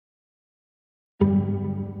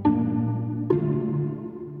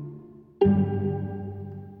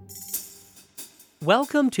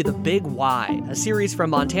Welcome to The Big Why, a series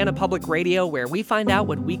from Montana Public Radio where we find out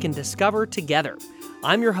what we can discover together.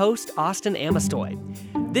 I'm your host, Austin Amistoy.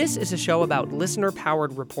 This is a show about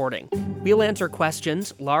listener-powered reporting. We'll answer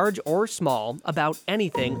questions, large or small, about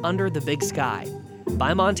anything under the big sky.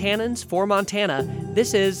 By Montanans, for Montana,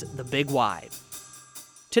 this is The Big Why.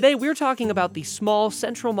 Today we're talking about the small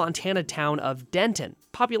central Montana town of Denton,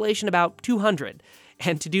 population about 200.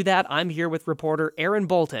 And to do that, I'm here with reporter Aaron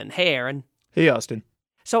Bolton. Hey, Aaron. Hey, Austin.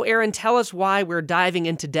 So, Aaron, tell us why we're diving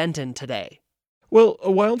into Denton today. Well,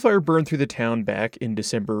 a wildfire burned through the town back in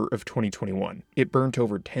December of 2021. It burnt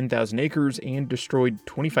over 10,000 acres and destroyed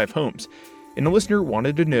 25 homes. And a listener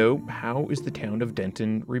wanted to know, how is the town of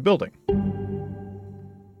Denton rebuilding?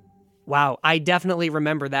 Wow, I definitely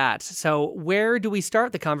remember that. So, where do we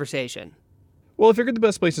start the conversation? Well, I figured the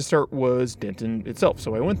best place to start was Denton itself,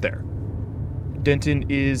 so I went there. Denton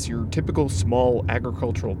is your typical small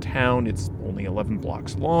agricultural town. It's only 11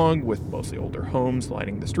 blocks long, with mostly older homes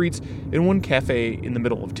lining the streets, and one cafe in the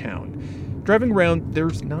middle of town. Driving around,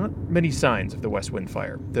 there's not many signs of the West Wind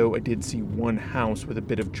fire, though I did see one house with a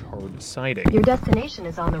bit of charred siding. Your destination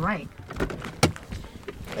is on the right.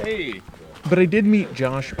 Hey! But I did meet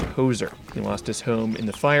Josh Poser. He lost his home in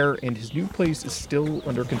the fire, and his new place is still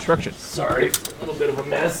under construction. Sorry, a little bit of a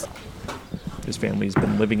mess. His family's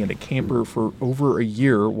been living in a camper for over a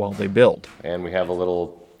year while they build. And we have a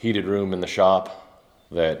little heated room in the shop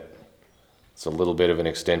that it's a little bit of an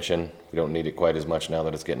extension. We don't need it quite as much now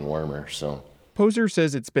that it's getting warmer, so. Poser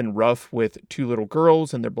says it's been rough with two little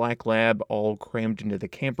girls and their black lab all crammed into the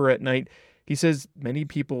camper at night. He says many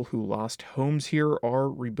people who lost homes here are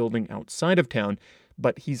rebuilding outside of town,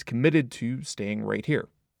 but he's committed to staying right here.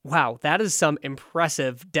 Wow, that is some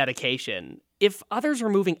impressive dedication. If others are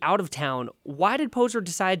moving out of town, why did Poser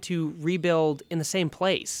decide to rebuild in the same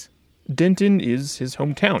place? Denton is his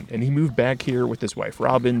hometown, and he moved back here with his wife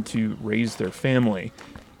Robin to raise their family.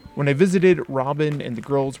 When I visited, Robin and the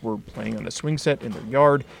girls were playing on a swing set in their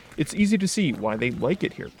yard. It's easy to see why they like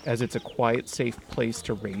it here, as it's a quiet, safe place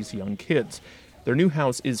to raise young kids. Their new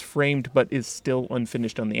house is framed but is still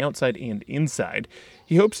unfinished on the outside and inside.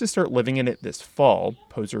 He hopes to start living in it this fall.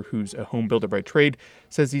 Poser, who's a home builder by trade,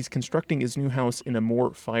 says he's constructing his new house in a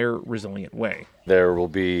more fire-resilient way. There will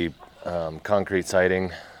be concrete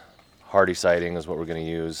siding. Hardy siding is what we're going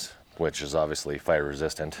to use, which is obviously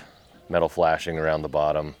fire-resistant. Metal flashing around the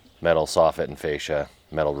bottom, metal soffit and fascia,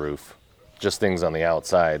 metal roof. Just things on the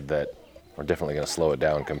outside that are definitely going to slow it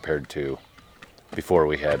down compared to before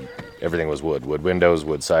we had, everything was wood. Wood windows,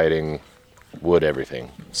 wood siding, wood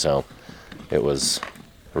everything. So it was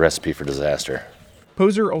a recipe for disaster.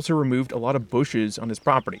 Poser also removed a lot of bushes on his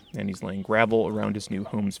property, and he's laying gravel around his new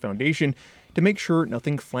home's foundation to make sure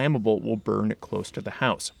nothing flammable will burn close to the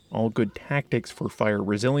house. All good tactics for fire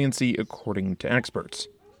resiliency, according to experts.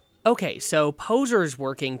 Okay, so Poser's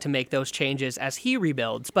working to make those changes as he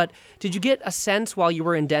rebuilds, but did you get a sense while you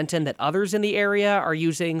were in Denton that others in the area are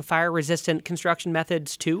using fire-resistant construction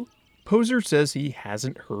methods too? Poser says he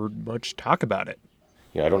hasn't heard much talk about it.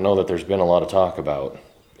 Yeah, I don't know that there's been a lot of talk about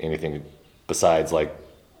anything besides like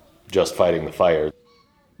just fighting the fire.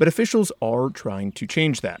 But officials are trying to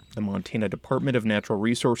change that. The Montana Department of Natural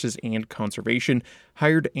Resources and Conservation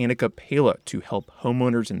hired Annika Pala to help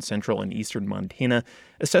homeowners in central and eastern Montana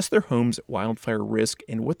assess their home's wildfire risk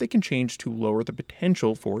and what they can change to lower the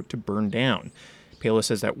potential for it to burn down. Pala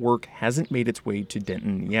says that work hasn't made its way to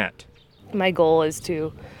Denton yet. My goal is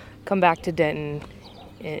to come back to Denton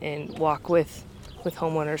and walk with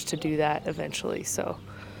homeowners to do that eventually. So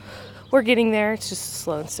we're getting there. It's just a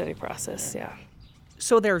slow and steady process, yeah.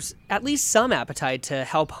 So there's at least some appetite to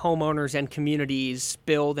help homeowners and communities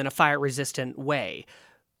build in a fire-resistant way.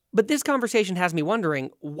 But this conversation has me wondering,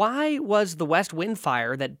 why was the West Wind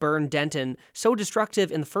fire that burned Denton so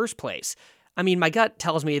destructive in the first place? I mean, my gut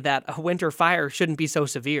tells me that a winter fire shouldn't be so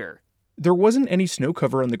severe. There wasn't any snow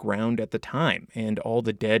cover on the ground at the time, and all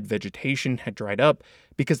the dead vegetation had dried up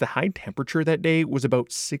because the high temperature that day was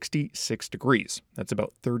about 66 degrees. That's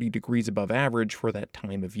about 30 degrees above average for that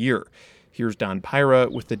time of year. Here's Don Pyra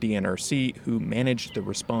with the DNRC, who managed the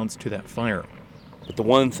response to that fire. But the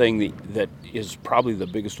one thing that is probably the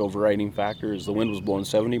biggest overriding factor is the wind was blowing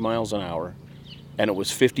 70 miles an hour, and it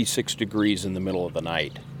was 56 degrees in the middle of the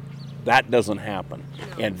night. That doesn't happen.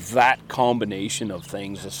 And that combination of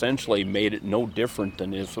things essentially made it no different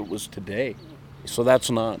than if it was today. So that's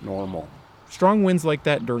not normal. Strong winds like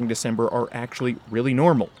that during December are actually really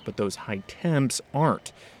normal, but those high temps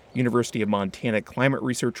aren't. University of Montana climate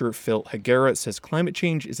researcher Phil Higuera says climate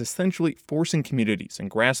change is essentially forcing communities and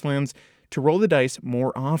grasslands to roll the dice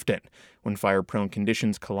more often. When fire-prone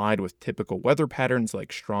conditions collide with typical weather patterns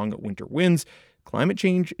like strong winter winds, climate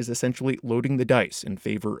change is essentially loading the dice in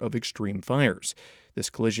favor of extreme fires. This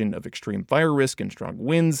collision of extreme fire risk and strong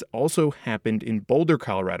winds also happened in Boulder,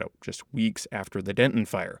 Colorado, just weeks after the Denton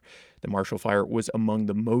fire. The Marshall Fire was among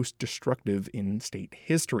the most destructive in state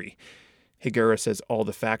history. Higuera says all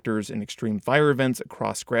the factors in extreme fire events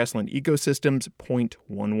across grassland ecosystems point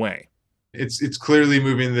one way. It's clearly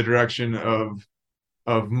moving in the direction of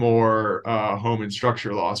more home and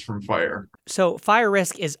structure loss from fire. So fire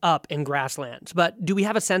risk is up in grasslands, but do we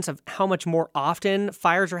have a sense of how much more often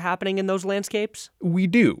fires are happening in those landscapes? We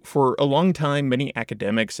do. For a long time, many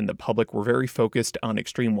academics and the public were very focused on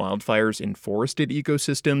extreme wildfires in forested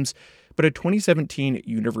ecosystems, but a 2017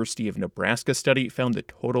 University of Nebraska study found the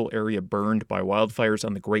total area burned by wildfires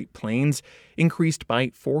on the Great Plains increased by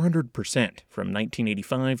 400% from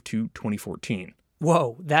 1985 to 2014.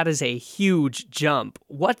 Whoa, that is a huge jump.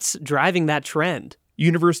 What's driving that trend?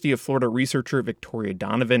 University of Florida researcher Victoria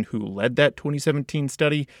Donovan, who led that 2017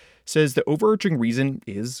 study, says the overarching reason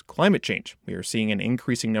is climate change. We are seeing an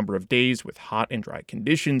increasing number of days with hot and dry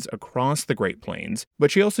conditions across the Great Plains.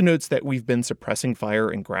 But she also notes that we've been suppressing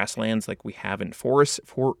fire in grasslands like we have in forests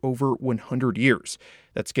for over 100 years.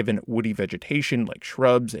 That's given woody vegetation like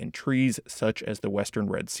shrubs and trees such as the western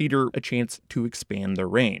red cedar a chance to expand their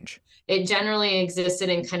range. It generally existed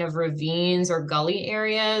in kind of ravines or gully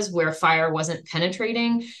areas where fire wasn't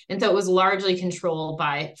penetrating. And so it was largely controlled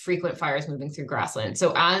by frequent fires moving through grassland.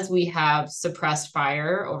 So as we have suppressed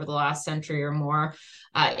fire over the last century or more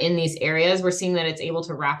in these areas, we're seeing that it's able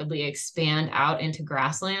to rapidly expand out into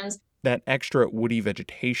grasslands. That extra woody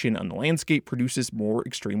vegetation on the landscape produces more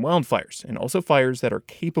extreme wildfires, and also fires that are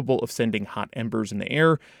capable of sending hot embers in the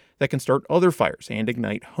air that can start other fires and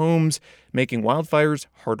ignite homes, making wildfires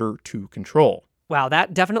harder to control. Wow,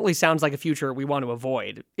 that definitely sounds like a future we want to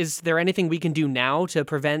avoid. Is there anything we can do now to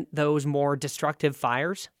prevent those more destructive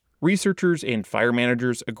fires? Researchers and fire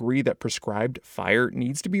managers agree that prescribed fire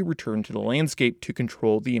needs to be returned to the landscape to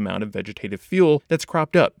control the amount of vegetative fuel that's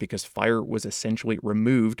cropped up because fire was essentially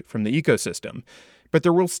removed from the ecosystem. But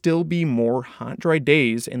there will still be more hot, dry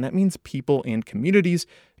days, and that means people and communities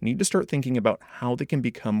need to start thinking about how they can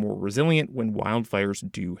become more resilient when wildfires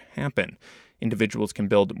do happen. Individuals can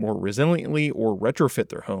build more resiliently or retrofit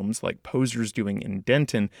their homes, like Poser's doing in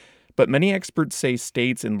Denton. But many experts say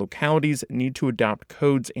states and localities need to adopt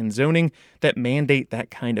codes and zoning that mandate that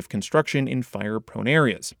kind of construction in fire-prone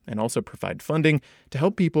areas, and also provide funding to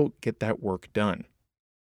help people get that work done.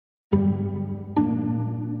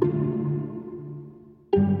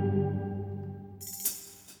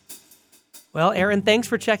 Well, Aaron, thanks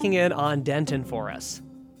for checking in on Denton for us.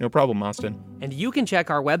 No problem, Austin. And you can check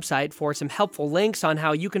our website for some helpful links on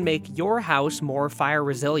how you can make your house more fire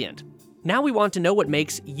resilient. Now we want to know what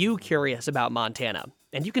makes you curious about Montana,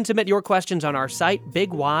 and you can submit your questions on our site,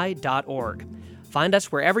 bigY.org. Find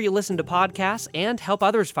us wherever you listen to podcasts and help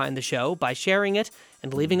others find the show by sharing it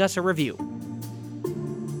and leaving us a review.